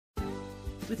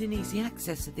Within easy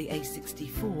access of the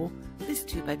A64, this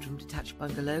two-bedroom detached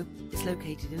bungalow is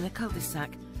located in a cul-de-sac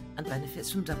and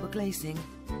benefits from double glazing.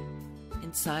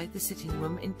 Inside, the sitting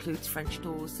room includes French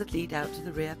doors that lead out to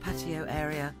the rear patio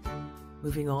area.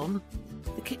 Moving on,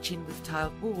 the kitchen with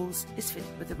tiled walls is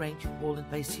fitted with a range of wall and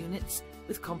base units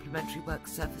with complementary work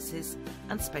surfaces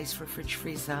and space for a fridge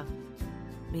freezer.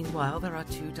 Meanwhile, there are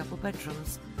two double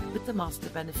bedrooms, with the master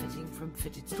benefiting from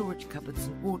fitted storage cupboards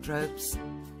and wardrobes.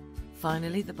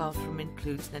 Finally, the bathroom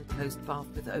includes an enclosed bath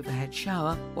with overhead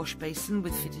shower, wash basin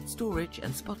with fitted storage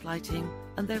and spotlighting,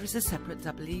 and there is a separate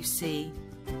WC.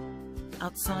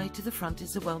 Outside to the front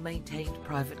is a well-maintained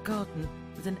private garden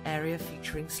with an area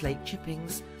featuring slate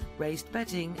chippings, raised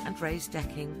bedding and raised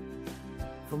decking.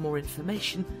 For more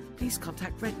information, please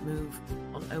contact Redmove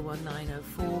on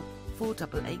 01904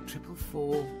 488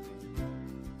 444.